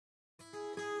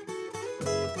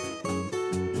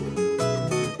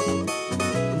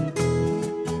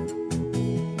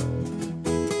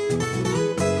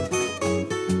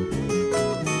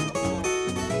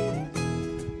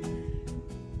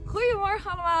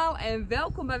allemaal en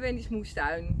welkom bij Wendy's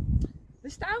moestuin. We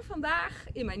staan vandaag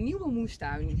in mijn nieuwe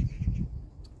moestuin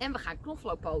en we gaan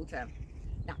knoflook poten.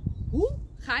 Nou, hoe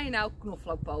ga je nou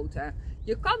knoflook poten?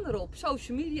 Je kan er op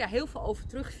social media heel veel over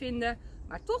terugvinden,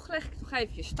 maar toch leg ik nog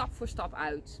even stap voor stap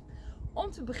uit.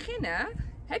 Om te beginnen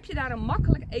heb je daar een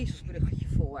makkelijk ezelsbruggetje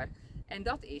voor en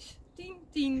dat is 10,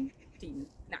 10, 10.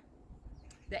 Nou,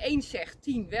 de een zegt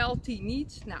 10 wel, 10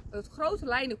 niet. Nou, het grote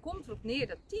lijnen komt erop neer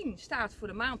dat 10 staat voor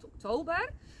de maand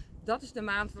oktober. Dat is de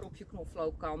maand waarop je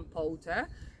knoflook kan poten.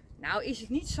 Nou is het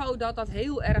niet zo dat dat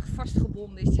heel erg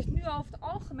vastgebonden is. Het is nu over het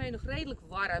algemeen nog redelijk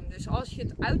warm. Dus als je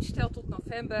het uitstelt tot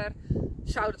november,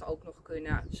 zou dat ook nog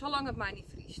kunnen. Zolang het maar niet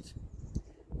vriest.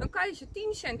 Dan kan je ze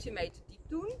 10 centimeter diep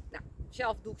doen. Nou,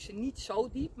 zelf doe ik ze niet zo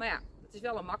diep. Maar ja, het is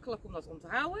wel een makkelijk om dat om te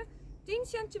houden. 10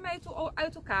 centimeter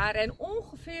uit elkaar en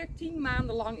ongeveer 10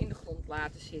 maanden lang in de grond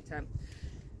laten zitten.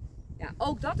 Ja,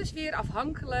 ook dat is weer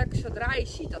afhankelijk. Zodra je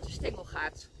ziet dat de stengel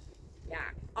gaat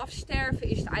afsterven,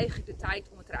 is het eigenlijk de tijd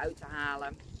om het eruit te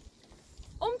halen.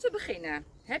 Om te beginnen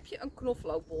heb je een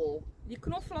knoflookbol. Die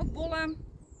knoflookbollen,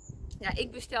 ja,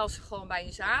 ik bestel ze gewoon bij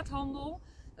een zaadhandel.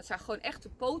 Dat zijn gewoon echte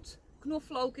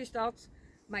pootknoflook is dat.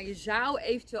 Maar je zou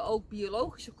eventueel ook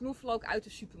biologische knoflook uit de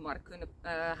supermarkt kunnen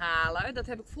halen. Dat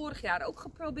heb ik vorig jaar ook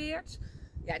geprobeerd.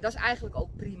 Ja, dat is eigenlijk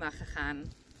ook prima gegaan.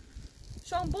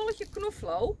 Zo'n bolletje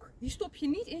knoflook, die stop je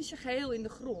niet in zijn geheel in de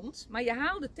grond. Maar je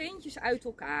haalt de teentjes uit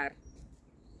elkaar.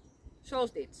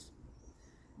 Zoals dit.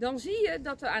 Dan zie je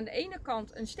dat er aan de ene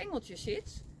kant een stengeltje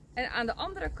zit. En aan de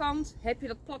andere kant heb je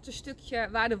dat platte stukje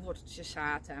waar de worteltjes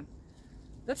zaten.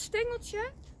 Dat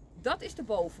stengeltje, dat is de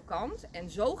bovenkant en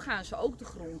zo gaan ze ook de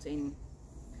grond in.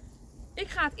 Ik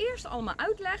ga het eerst allemaal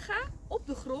uitleggen op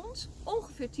de grond,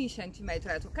 ongeveer 10 centimeter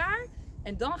uit elkaar.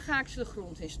 En dan ga ik ze de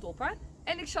grond in stoppen.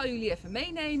 En ik zal jullie even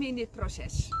meenemen in dit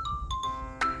proces.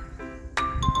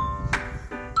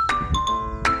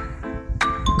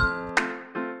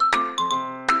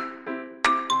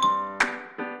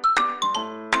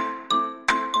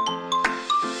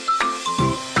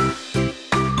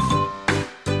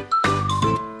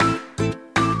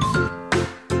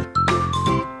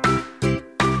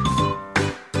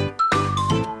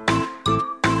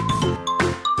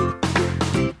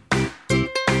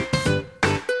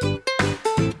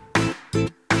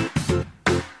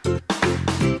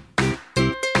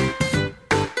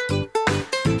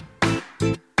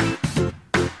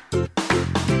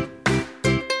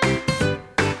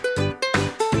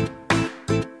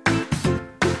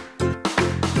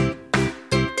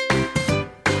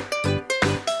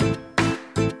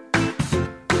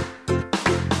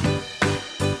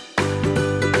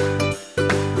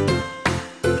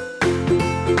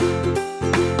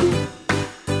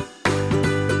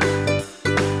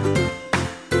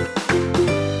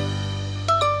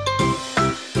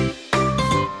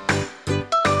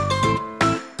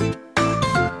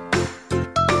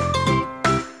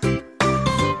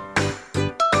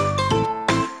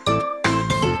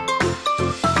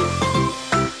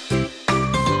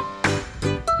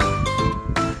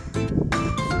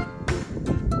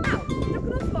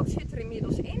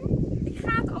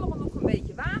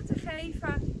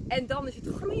 En dan is het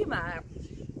groeien maar.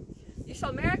 Je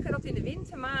zal merken dat in de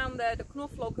wintermaanden de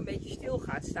knoflook een beetje stil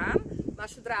gaat staan. Maar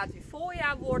zodra het weer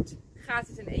voorjaar wordt, gaat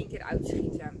het in één keer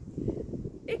uitschieten.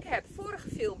 Ik heb vorige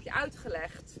filmpje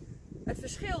uitgelegd het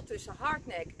verschil tussen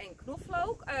hardneck en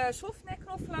knoflook, softneck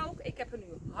knoflook. Ik heb er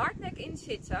nu hardneck in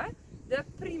zitten, de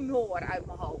Primor uit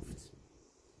mijn hoofd.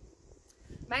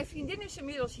 Mijn vriendin is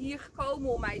inmiddels hier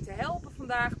gekomen om mij te helpen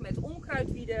vandaag met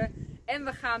onkruidwieden. En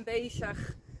we gaan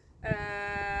bezig...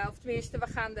 of tenminste, we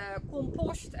gaan de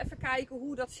compost even kijken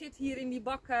hoe dat zit hier in die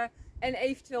bakken en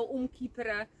eventueel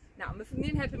omkieperen. Nou, mijn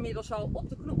vriendin heeft inmiddels al op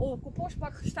de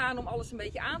compostbak gestaan om alles een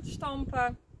beetje aan te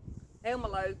stampen.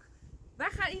 Helemaal leuk. Wij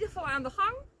gaan in ieder geval aan de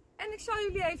gang en ik zal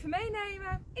jullie even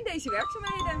meenemen in deze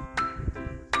werkzaamheden.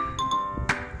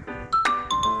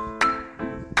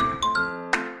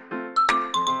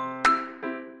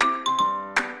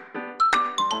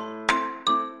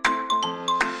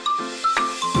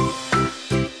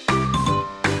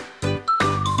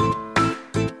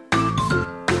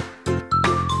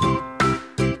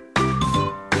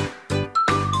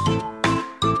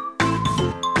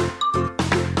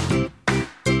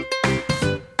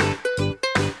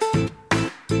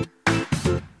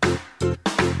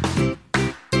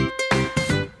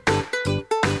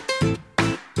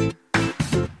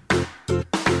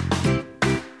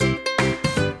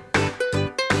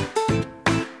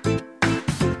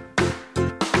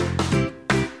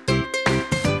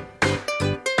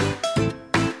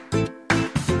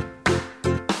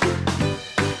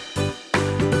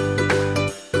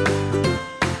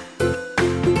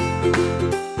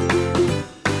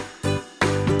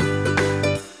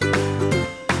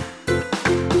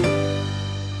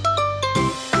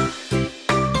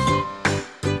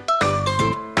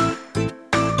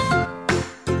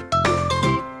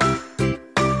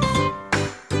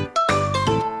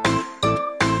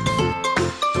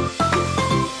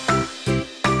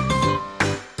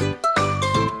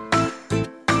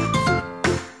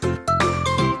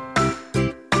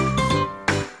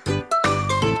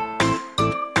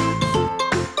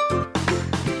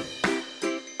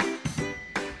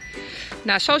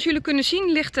 Nou, zoals jullie kunnen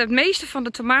zien ligt het meeste van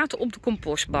de tomaten op de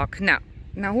compostbak.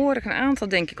 Nou hoor ik een aantal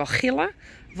denk ik al gillen.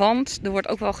 Want er wordt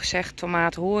ook wel gezegd,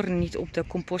 tomaten horen niet op de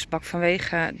compostbak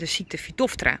vanwege de ziekte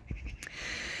Phytophthora.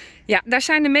 Ja, daar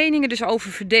zijn de meningen dus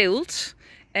over verdeeld.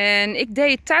 En ik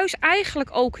deed het thuis eigenlijk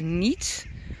ook niet.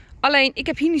 Alleen, ik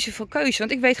heb hier niet zoveel keuze,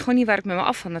 want ik weet gewoon niet waar ik met mijn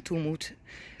afval naartoe moet.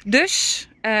 Dus,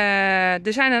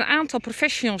 er zijn een aantal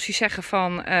professionals die zeggen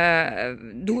van,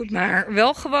 doe het maar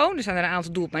wel gewoon. Er zijn er een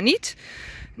aantal, doe het maar niet.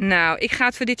 Nou, ik ga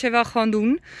het voor dit jaar wel gewoon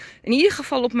doen. In ieder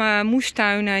geval op mijn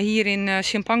moestuin hier in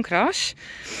Sint Pancras.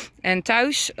 En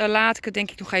thuis laat ik het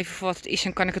denk ik nog even voor wat het is.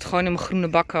 En kan ik het gewoon in mijn groene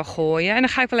bak gooien. En dan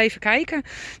ga ik wel even kijken.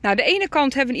 Nou, de ene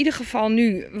kant hebben we in ieder geval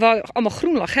nu, waar allemaal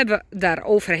groen lag, hebben we daar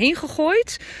overheen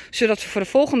gegooid. Zodat we voor de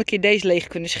volgende keer deze leeg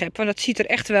kunnen scheppen. Want dat ziet er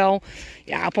echt wel,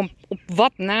 ja, op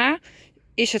wat na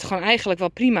is het gewoon eigenlijk wel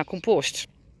prima compost.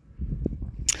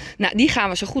 Nou, die gaan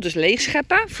we zo goed als leeg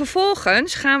scheppen.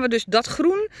 Vervolgens gaan we dus dat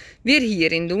groen weer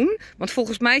hierin doen. Want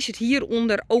volgens mij zit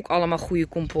hieronder ook allemaal goede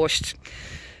compost.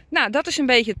 Nou, dat is een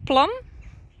beetje het plan.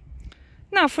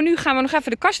 Nou, voor nu gaan we nog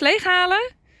even de kast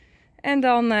leeghalen. En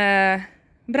dan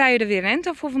breien we er weer een end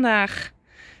op voor vandaag.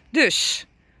 Dus,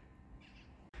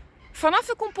 vanaf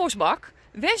de compostbak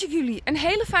wens ik jullie een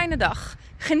hele fijne dag.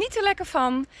 Geniet er lekker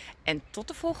van. En tot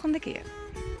de volgende keer.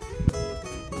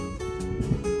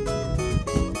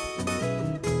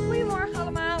 Goedemorgen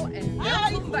allemaal en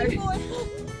welkom bij